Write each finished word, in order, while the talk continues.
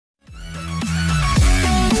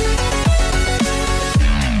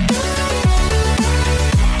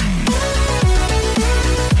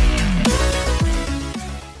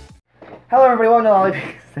everyone.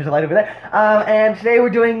 There's a light over there. And today we're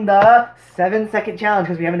doing the 7-second challenge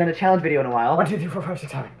because we haven't done a challenge video in a while. 1, 2, 3, 4, 5,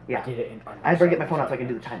 6, 7. Yeah. I did it in under I better get my 7 phone out so I can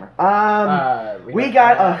do seconds. the timer. We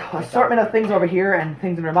got a assortment of things over here and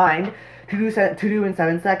things in our mind to do in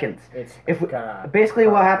 7 seconds. Basically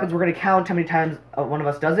what happens, we're gonna count how many times one of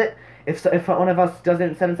us does it. If one of us does it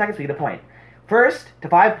in 7 seconds, we get a point. First to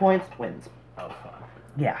 5 points wins. Oh fuck.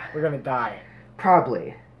 Yeah. We're gonna die.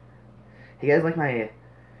 Probably. You guys like my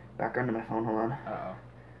background to my phone? Hold on. Uh-oh.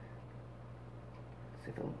 See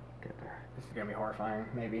if it'll get there. This is gonna be horrifying,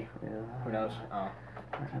 maybe. Yeah. Who knows? Oh.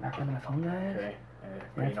 Where's my background to my phone, guys? Okay. Yeah,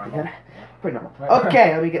 Pretty normal. yeah. Pretty normal.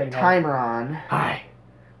 Okay, let me get Pretty timer on. Hi.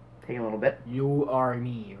 Taking a little bit. You are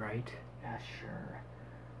me, right? Yeah,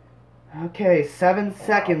 sure. Okay, 7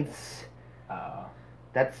 seconds. Uh-oh.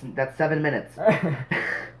 That's 7 minutes.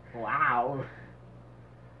 Wow.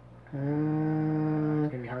 It's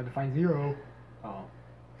gonna be hard to find 0. Oh.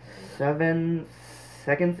 7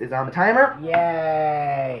 seconds is on the timer.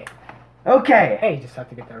 Yay! Okay. Hey, just have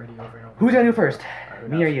to get that ready over and over. Who's gonna do first? Who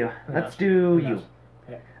Me knows? or you? Who Let's knows? do Who you. knows?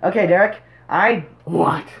 Okay. Okay, Derek.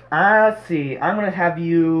 What? Let's see. I'm gonna have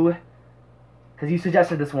you, because you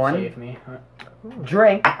suggested this one. Save me.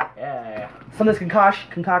 Drink Yeah. some of this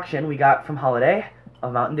concoction we got from Holiday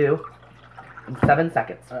of Mountain Dew in 7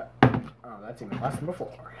 seconds. Oh, that's even less than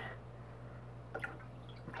before.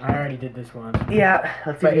 I already did this one. Yeah,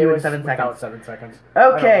 let's see But if you it do it in was 7 without seconds. 7 seconds.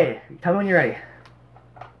 Okay, tell me when you're ready.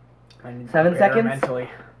 I need to 7 prepare seconds? mentally.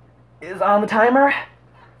 Is on the timer.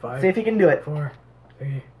 5, See if you can do it. 4,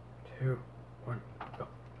 3, 2, 1, go.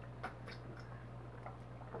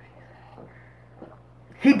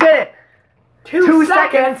 He did it! 2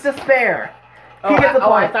 seconds to spare. He gets the I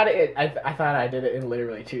point. thought I thought I did it in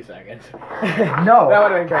literally 2 seconds. No. That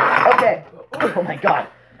would have been great. Okay. Oh my god.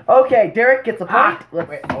 Okay, Derek gets a point. Ah, Let's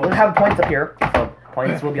wait, we'll have points up here. So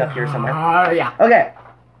points will be up here somewhere. Yeah, Okay.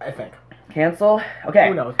 I think. Cancel. Okay.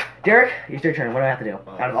 Who knows? Derek, it's your turn. What do I have to do?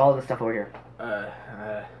 Out of all of this stuff over here.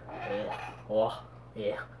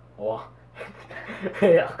 Yeah.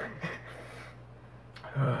 Yeah.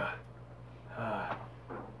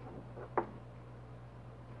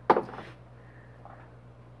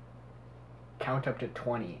 Count up to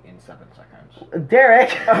 20 in 7 seconds.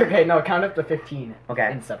 Derek. Okay, no, count up to 15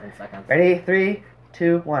 Okay. in 7 seconds. Ready? 3,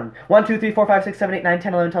 2, 1. 1, 2, 3, 4, 5, 6, 7, 8, 9,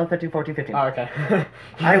 10, 11, 12, 13, 14, 15. Oh, okay.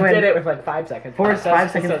 I You win. did it with like 5 seconds. 5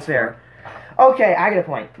 seconds to spare. Okay, I get a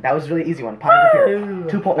point. That was a really easy one. Point up here.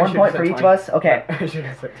 1 point for each of us. Okay. I should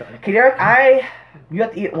have said 20. Okay, Derek, you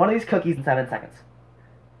have to eat one of these cookies in 7 seconds.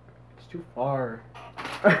 It's too far.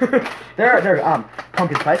 They're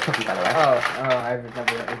pumpkin spice cookies, by the way. I've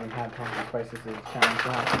never even had pumpkin spices as a challenge.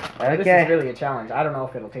 Wow. This Okay. is really a challenge. I don't know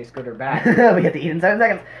if it'll taste good or bad. We have to eat in 7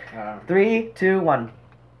 seconds. 3, 2, 1.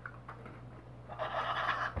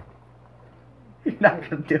 You're not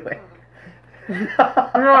gonna do it.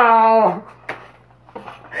 No!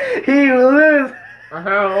 He will lose.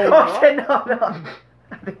 Oh Oh shit! No.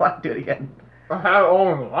 I don't want to do it again.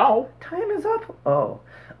 wow. Time is up. Oh.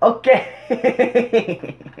 Okay.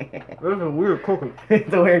 This is a weird cookie.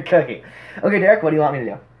 It's a weird cookie. Okay, Derek, what do you want me to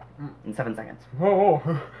do? In 7 seconds. Oh.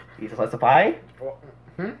 You slice of pie?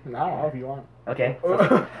 No, if you want. Okay.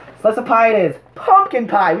 Slice of pie it is. Pumpkin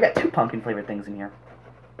pie. We got 2 pumpkin flavored things in here.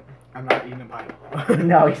 I'm not eating the pie.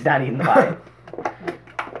 No, he's not eating the pie.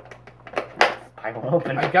 Pie won't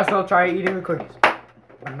open. I guess I'll try eating the cookies.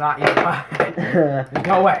 I'm not eating the pie. There's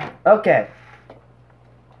no way. Okay.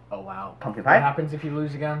 Oh wow. Pumpkin What pie? happens if you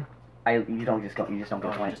lose again? You just don't get a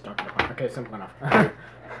Oh, point. just don't get a point. Okay, simple enough.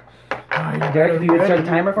 Derek, if you would start the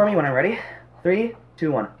timer for me when I'm ready. 3,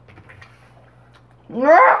 2, 1.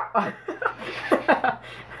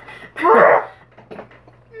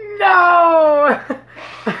 No!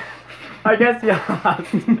 I guess you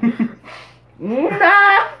lost.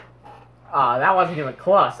 Aw, that wasn't even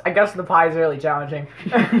close. I guess the pie is really challenging.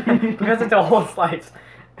 Because it's a whole slice.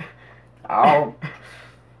 Oh.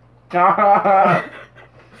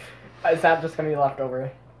 Is that just gonna be left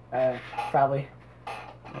over? Probably.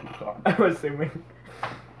 I'm assuming.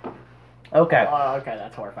 Okay. Oh, okay,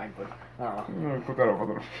 that's horrifying, but I don't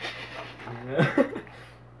know.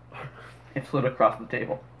 It slid across the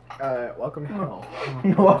table. Welcome to hell.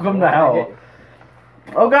 Welcome to hell.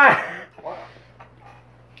 Oh god!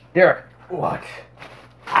 Derek. What?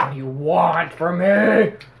 What do you want from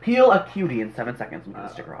me? Peel a cutie in 7 seconds and get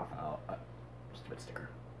the sticker off. Stupid sticker.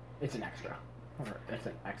 It's an extra. Or it's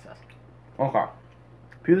an excess. Okay.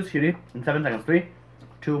 Peel this cutie in 7 seconds. 3,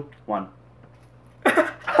 2, 1.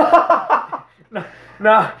 No.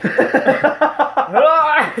 No.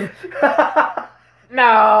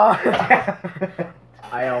 No.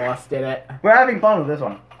 I almost did it. We're having fun with this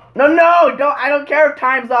one. No, don't. I don't care if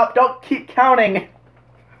time's up. Don't keep counting.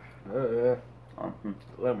 A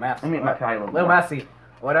little messy. Let me my pie a little messy.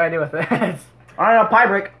 What do I do with this? I don't know, pie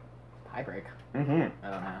break. Pie break? Mm-hmm. I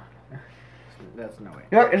don't know. That's no way.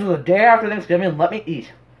 Look, this is the day after Thanksgiving. Let me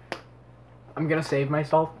eat. I'm gonna save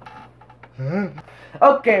myself.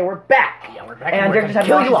 Okay, we're back. Yeah, we're back. And Derek just had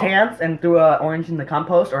to wash his hands and threw an orange in the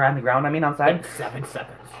compost, or on the ground, I mean, outside. In 7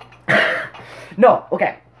 seconds. No,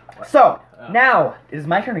 okay. So, now, it is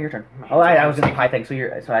my turn or your turn? I was doing the pie thing, so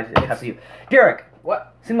I have to you. Derek.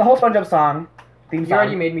 What? Sing the whole SpongeBob song. Theme song. You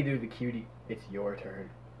already made me do the cutie. It's your turn.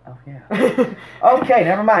 Oh, yeah. Okay,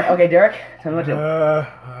 never mind. Okay, Derek, tell me what to do.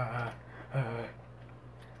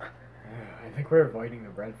 I think we're avoiding the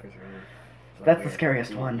bread for sure. That's the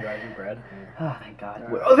scariest one. Bread. Oh, thank God.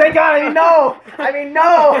 Oh, thank God! I mean, no! I mean,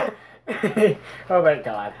 no! Oh my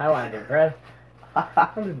God! I want to do bread. I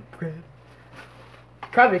want to do bread.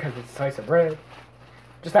 Probably because it's a slice of bread.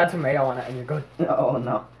 Just add tomato on it and you're good. Oh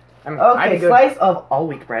no. Okay, slice of all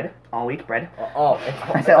wheat bread. All wheat bread.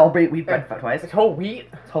 I said all wheat bread twice. It's whole wheat.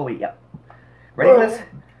 It's whole wheat. Yep. Ready for this?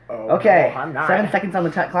 Okay. No, I'm not. 7 seconds on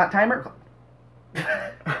the timer.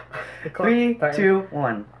 3, 2,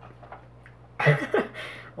 1.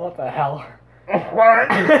 What the hell?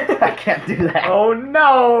 I can't do that. Oh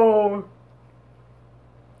no!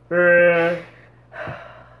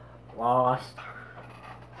 Lost.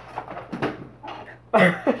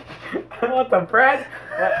 I want the bread.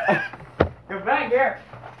 Get back here.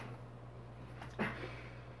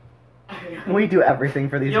 We do everything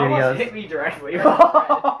for these you videos. Almost hit me directly.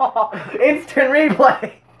 Instant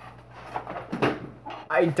replay.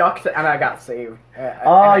 I ducked and I got saved. You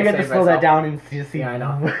had to slow that down and see. Yeah, I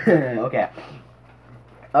know. Okay.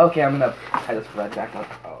 Okay, I'm gonna tie this bread back up.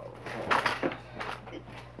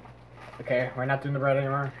 Okay, we're not doing the bread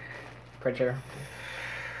anymore. Pritchard.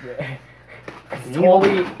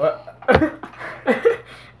 Holy.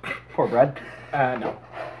 Poor bread. No.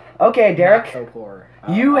 Okay, Derek. Not so poor.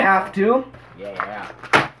 You have to. Yeah.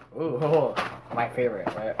 Ooh, my favorite.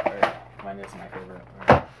 Mine is my favorite.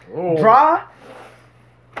 Ooh. Draw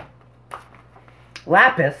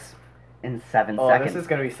Lapis in 7 seconds. This is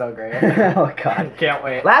gonna be so great. Oh God. Can't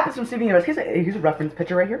wait. Lapis from Steven Universe. Here's a reference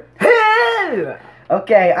picture right here.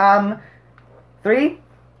 Okay. 3,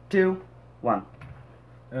 2, 1.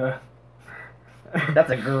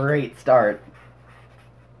 That's a great start.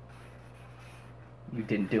 You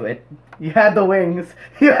didn't do it. You had the wings.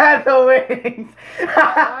 You had the wings.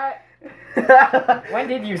 When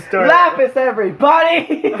did you start? Lapis,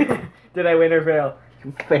 everybody. Did I win or fail?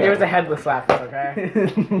 Fail. It was a headless Lapis, okay?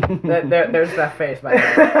 There's that face, by the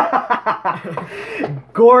way.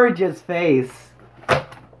 Gorgeous face.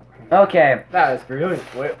 Okay. That was brilliant.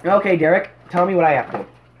 Okay, Derek, tell me what I have to do.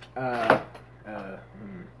 I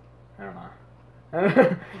don't know.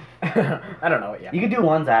 I don't know what yet. You can do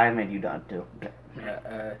ones I made you done too.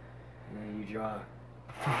 You draw.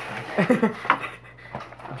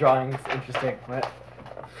 Drawing's interesting. What?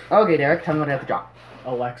 Okay, Derek, tell me what I have to draw.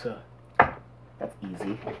 Alexa. That's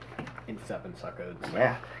easy. In 7 seconds.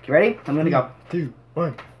 Yeah. You ready? I'm gonna go. 2,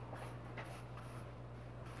 1.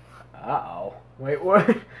 Uh-oh. Wait, what?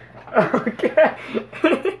 Okay.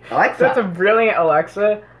 Alexa. That's a brilliant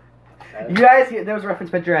Alexa. You guys, there was a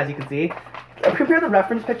reference picture, as you can see. Compare the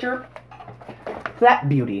reference picture to that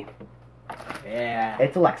beauty. Yeah.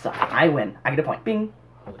 It's Alexa. I win. I get a point. Bing.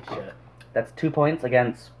 Holy shit. That's 2 points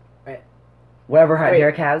against whatever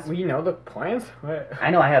Derek has. Well, you know the points? What? I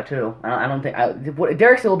know I have 2. I don't think...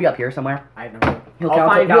 Derek still will be up here somewhere. I know. He'll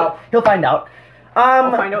find out. He'll find out.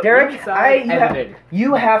 I'll find out. Derek,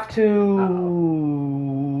 you have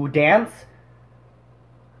to dance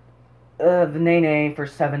the Nene for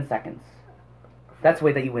 7 seconds. That's the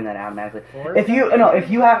way that you win that automatically. If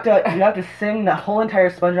you have to sing the whole entire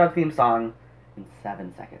SpongeBob theme song in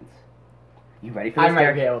 7 seconds. You ready for this? I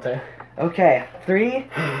might be able to. Okay, 3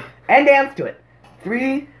 and dance to it.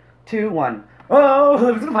 3, 2, 1. Oh,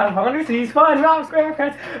 lives in a pile of undersea SpongeBob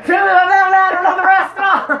SquarePants. I don't know the rest at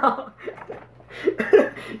all.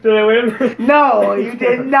 Did I win? No, you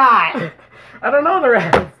did not. I don't know the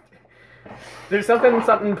rest. There's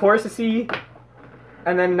something porcelain,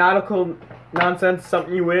 and then nautical nonsense,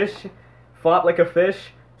 something you wish, flop like a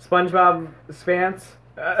fish, SpongeBob Spants.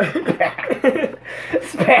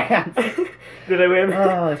 Spants. Did I win?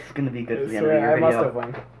 Oh, this is gonna be good for the end of your I video. must have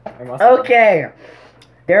won. Okay,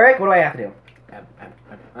 Derek, what do I have to do?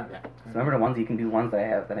 Okay. Remember the ones you can do ones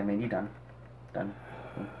that I made you done.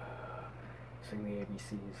 Sing the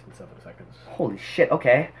ABCs in 7 seconds. Holy shit!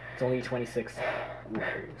 Okay. It's only 26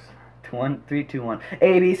 letters. 1, 3, 2, 1.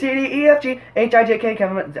 A, B, C, D, E, F, G, H, I, J, K,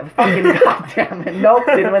 Kevin. Fucking goddamn it. Nope,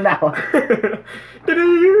 didn't win that one.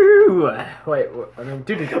 Wait,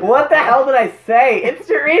 what the hell did I say?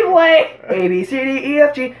 Instant replay! A, B, C, D, E,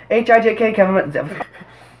 F, G, H, I, J, K, Kevin.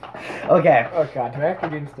 Okay. Oh god, do I have to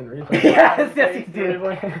do instant replay? Yes, you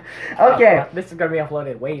do. Okay. This is gonna be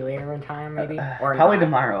uploaded way later in time, maybe? Or probably not.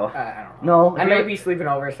 Tomorrow. I don't know. No. I may be sleeping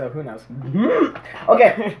over, so who knows?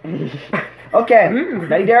 Okay. Okay.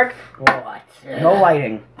 Ready, Derek? What? No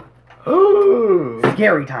lighting. Ooh.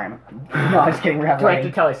 Scary time. No, I'm just kidding. We're having Do I have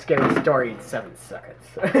lighting. to tell a scary story in 7 seconds?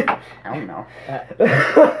 I don't know. I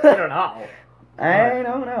don't know. I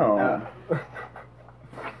don't know.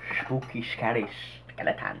 Spooky, scary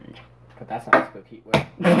skeletons. But that's not spooky. Wait.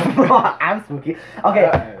 I'm spooky.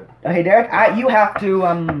 Okay. Okay, Derek. You have to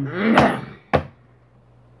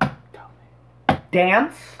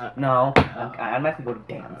dance. No. I'm not gonna go to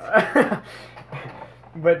dance.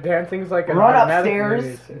 But dancing's like a run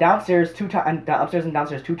upstairs, downstairs upstairs and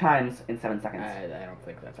downstairs 2 times in 7 seconds. I don't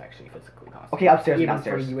think that's actually physically possible. Okay, upstairs and even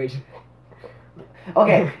downstairs. For you Asian.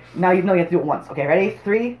 Okay, now you have to do it once. Okay, ready?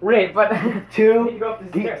 3, Wait, but 2, need to go up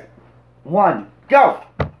the stairs. 1, go!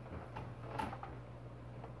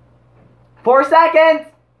 4 seconds!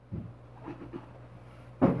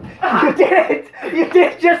 You did it! You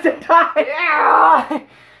did it just in time! Yeah!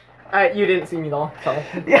 You didn't see me though, so.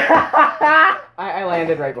 I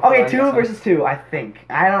landed right before. Okay, 2 versus 2, I think.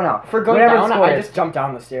 I don't know. For going whatever down, the score I is. just jumped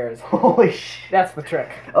down the stairs. Holy shit. That's the trick.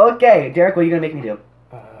 Okay, Derek, what are you gonna make me do?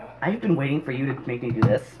 I've been waiting for you to make me do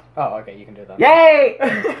this. Oh, okay, you can do that. Yay!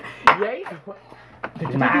 Yay?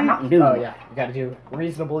 Mountain Dew. Oh yeah, you gotta do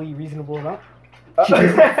reasonable enough.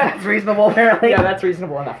 That's reasonable, apparently. Yeah, that's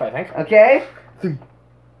reasonable enough, I think. Okay.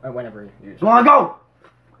 Whenever you. Come on, go!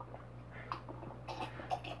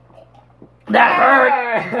 That hurt!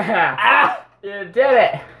 Ah! You did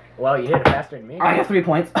it! Well, you did it faster than me. I have 3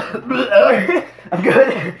 points. I'm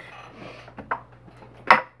good.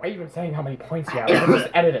 Why are you even saying how many points you have? I'll just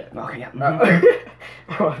edit it. Okay, yeah.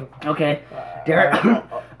 Okay. Derek. Oh,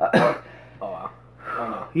 wow. Oh,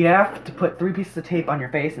 no. You have to put 3 pieces of tape on your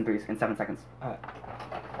face in 7 seconds.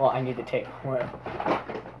 Well, I need the tape. What?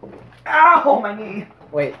 Ow! My knee!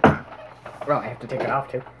 Wait. Well, I have to take it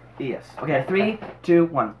off, too. Yes. Okay, 3, 2,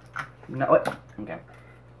 1. No, what? Okay.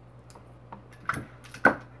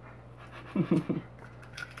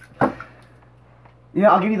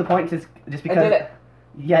 Yeah, I'll give you the point just because. I did it.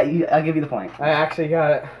 Yeah, I'll give you the point. I actually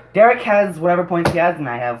got it. Derek has whatever points he has, and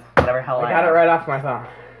I have whatever hell I got have. it right off my thumb.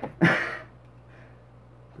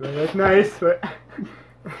 That's nice, but...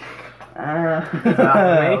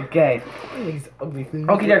 okay. These ugly things.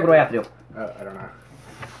 Okay, Derek, what do I have to do? I don't know.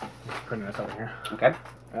 Just putting this over here. Okay.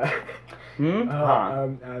 A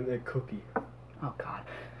cookie. Oh, God.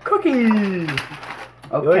 Cookie!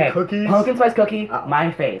 Okay. You like cookies? Pumpkin spice cookie,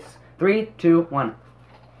 my face. 3, 2, 1.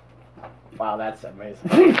 Wow, that's amazing.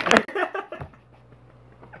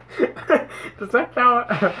 Does that count?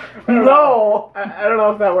 No! I don't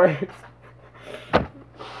know if that works.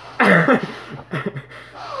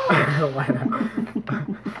 Why not?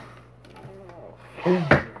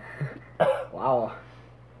 Wow.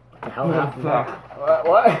 What the hell happened there?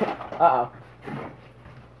 What? Uh-oh.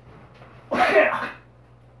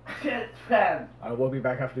 I will be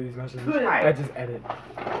back after these messages. I just edit.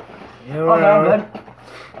 Oh, no, I'm good.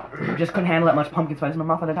 Just couldn't handle that much pumpkin spice in my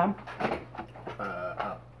mouth at a time.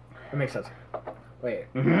 That makes sense. Wait.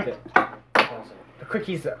 Mm-hmm. The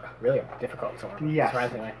cookies are really difficult, so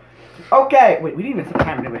surprisingly. Okay, wait, we didn't even set the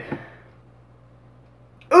timer, did we?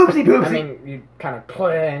 Oopsie poopsie! I mean, you kind of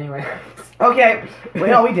play it anyway. Okay, wait,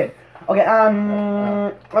 no, we did. Okay,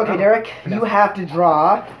 okay, Derek, you have to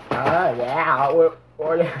draw. Yeah.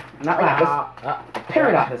 Not lapis.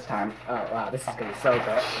 Peridot this time. Oh, wow, this is gonna be so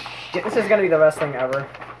good. This is gonna be the best thing ever.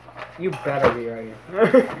 You better be ready.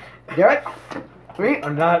 Derek, 3.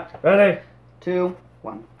 I'm not ready. 2,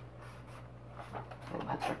 1. Oh,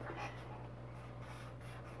 that's right.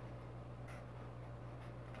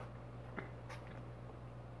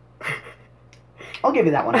 I'll give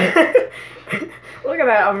you that one. Look at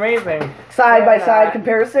that, amazing. Side by side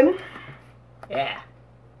comparison. Yeah.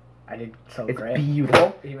 I did so It's great.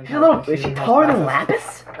 beautiful. Even She's a little. Is she taller than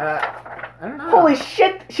Lapis? I don't know. Holy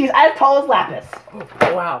shit! She's as tall as Lapis. Oh,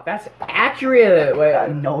 wow, that's accurate.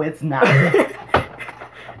 Wait. No, it's not. Side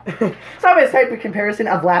by side comparison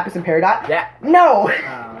of Lapis and Peridot. Yeah. No.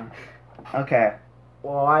 Okay.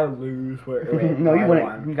 Well, I lose. Wait, no, you won.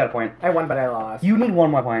 won. You got a point. I won, but I lost. You need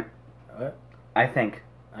 1 more point. What? I think.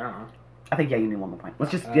 I don't know. I think, yeah, you need 1 more point.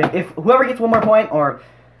 Let's just, if whoever gets 1 more point, or,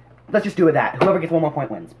 let's just do it that. Whoever gets 1 more point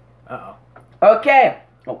wins. Uh-oh. Okay.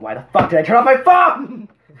 Oh, why the fuck did I turn off my phone?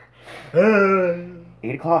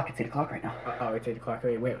 8 o'clock. It's 8 o'clock right now. Oh, it's 8 o'clock.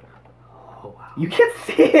 Wait. Oh, wow. You can't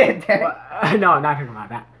see it, Derek. Well, no, I'm not talking about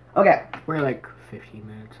that. Okay. We're like 15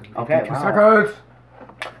 minutes and 52 okay, wow. seconds.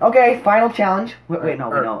 Okay, final challenge. Wait,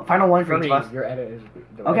 no. Final one for each of us. Your edit is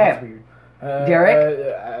okay. Weird. Derek?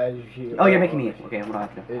 You're making me. Okay, what do I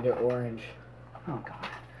have to do? The orange. Oh, God.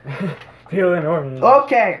 Peeling orange.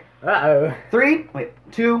 Okay. Uh-oh. 3,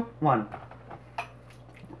 2, 1.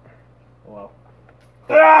 Whoa.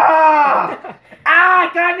 Ah! I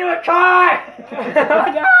got into a car!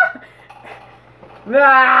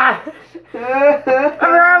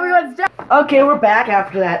 Okay, we're back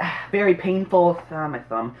after that very painful my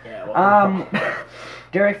thumb. Yeah, well,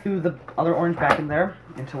 Derek threw the other orange back in there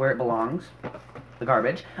into where it belongs, the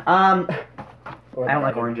garbage. I don't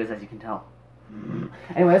like oranges, as you can tell.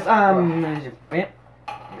 Anyways,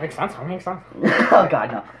 makes sense. Oh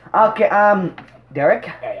God, no. Okay, Derek.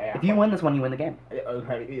 Yeah. If you win this one, you win the game.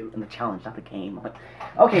 In the challenge, not the game.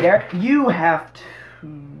 Okay, Derek, you have to.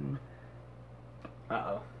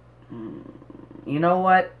 Uh-oh. You know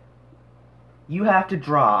what? You have to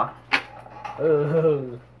draw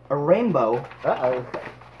a rainbow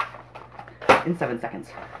in 7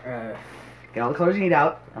 seconds. Get all the colors you need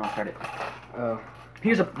out, and I'll start it.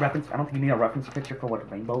 Here's a reference. I don't think you need a reference picture for what a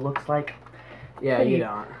rainbow looks like. Yeah, you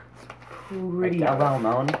don't. Pretty well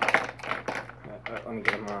known. Let me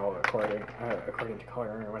get them all according to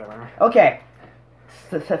color or whatever. Okay.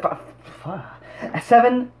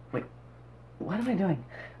 7. Wait. What am I doing?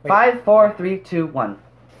 Wait. 5, 4, 3, 2, 1.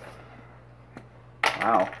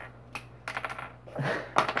 Wow.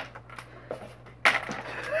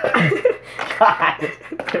 God.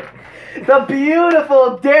 The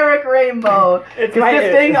beautiful Derek rainbow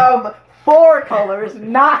consisting of 4 colors,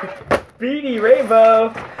 not Beanie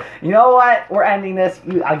Rainbow. You know what? We're ending this.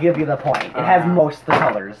 I'll give you the point. It has most of the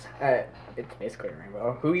colors. It's basically a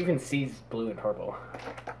rainbow. Who even sees blue and purple?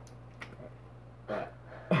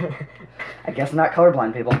 I guess not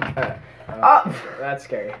colorblind people. That's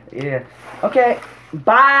scary. Yeah. Okay.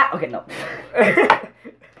 Bye. Okay, no.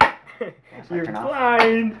 You're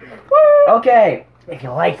blind. Woo! Okay. If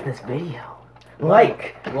you liked this video,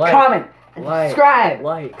 like, comment, and subscribe.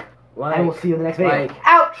 Like. And we'll see you in the next video.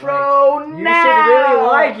 Outro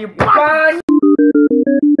now. You should really like you.